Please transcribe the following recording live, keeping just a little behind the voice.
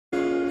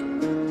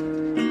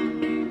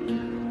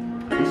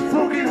He's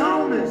fucking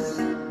homeless,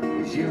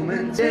 he's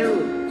human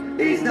too.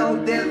 He's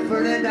no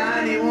different than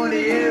any one of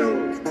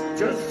you.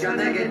 Just your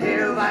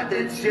negative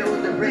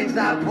attitude that brings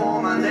that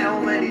poor man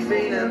down when he's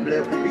feeling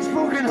blue. He's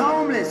fucking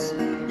homeless,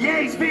 yeah,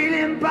 he's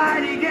feeling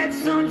bad. He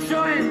gets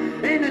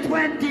sunshine in the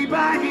 20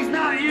 bag. He's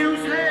not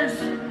useless,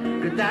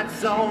 cause that's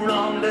so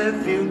wrong. The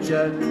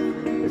future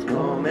is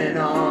coming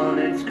on,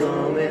 it's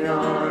coming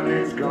on,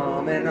 it's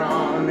coming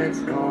on, it's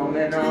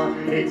coming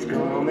on, it's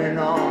coming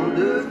on,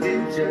 the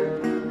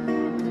future.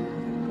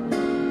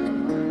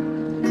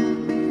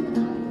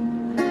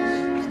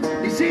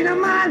 You see the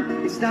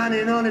man, he's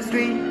standing on the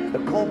street, a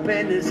cup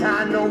in his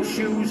hand, no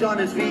shoes on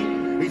his feet.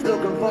 He's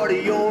looking for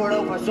the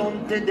euro for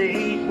something to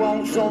eat.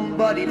 Won't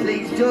somebody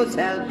please just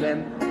help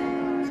him?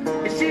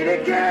 You see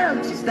the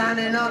girl, she's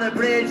standing on a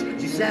bridge.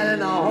 She's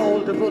selling a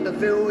hole to put the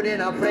food in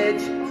her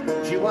fridge.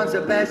 She wants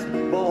the best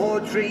for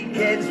her 3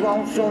 kids.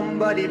 Won't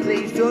somebody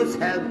please just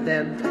help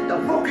them?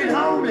 They're fucking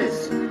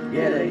homeless,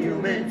 yeah, they're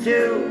human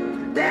too.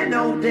 They're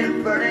no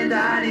different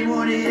than any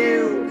one of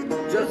you.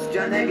 Just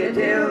your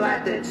negative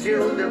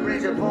attitude that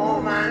brings a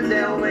poor man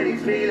down when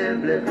he's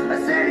feeling blue. I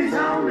said he's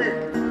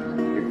homeless,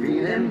 he's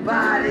feeling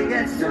bad. He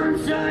gets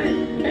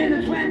sunshine in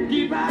a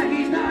 20 bag.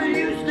 He's not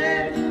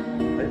useless,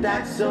 but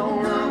that's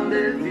so wrong.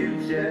 The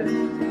future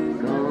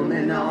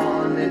coming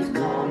on, it's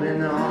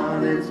coming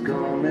on, it's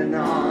coming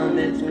on,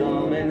 it's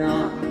coming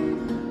on.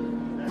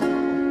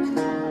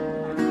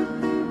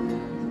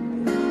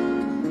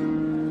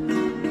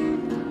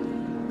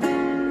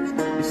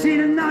 You see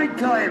the night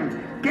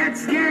time, get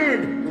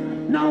scared,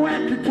 nowhere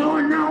to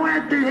turn,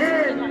 nowhere to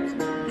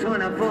hide. Trying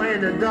to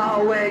find a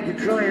doorway to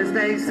try and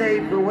stay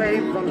safe away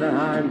from the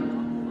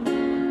harm.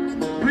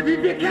 But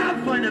if you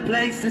can't find a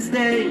place to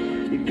stay,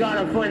 you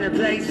gotta find a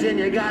place and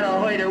you gotta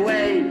hide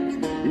away.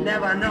 You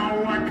never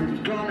know what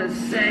it's gonna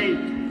say.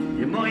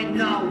 You might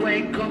not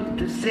wake up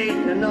to see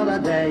another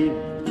day.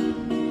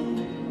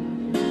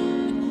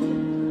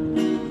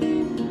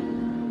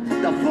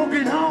 They're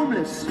fucking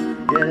homeless,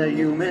 yeah, they're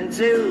human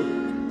too.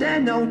 They're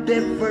no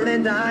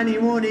different than any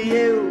one of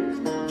you.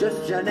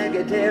 Just your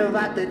negative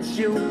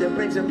attitude that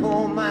brings a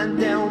poor man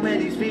down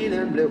when he's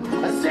feeling blue.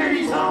 I said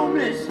he's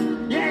homeless,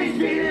 yeah, he's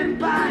feeling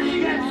bad.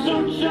 He gets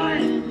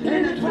sunshine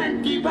in a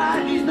 20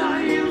 bag. He's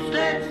not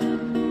useless,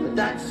 but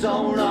that's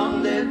so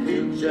wrong. The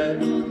future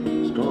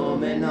is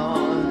coming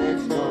on,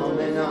 it's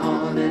coming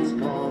on, it's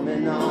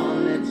coming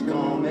on, it's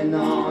coming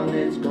on,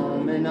 it's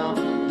coming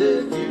on,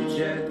 the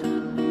future.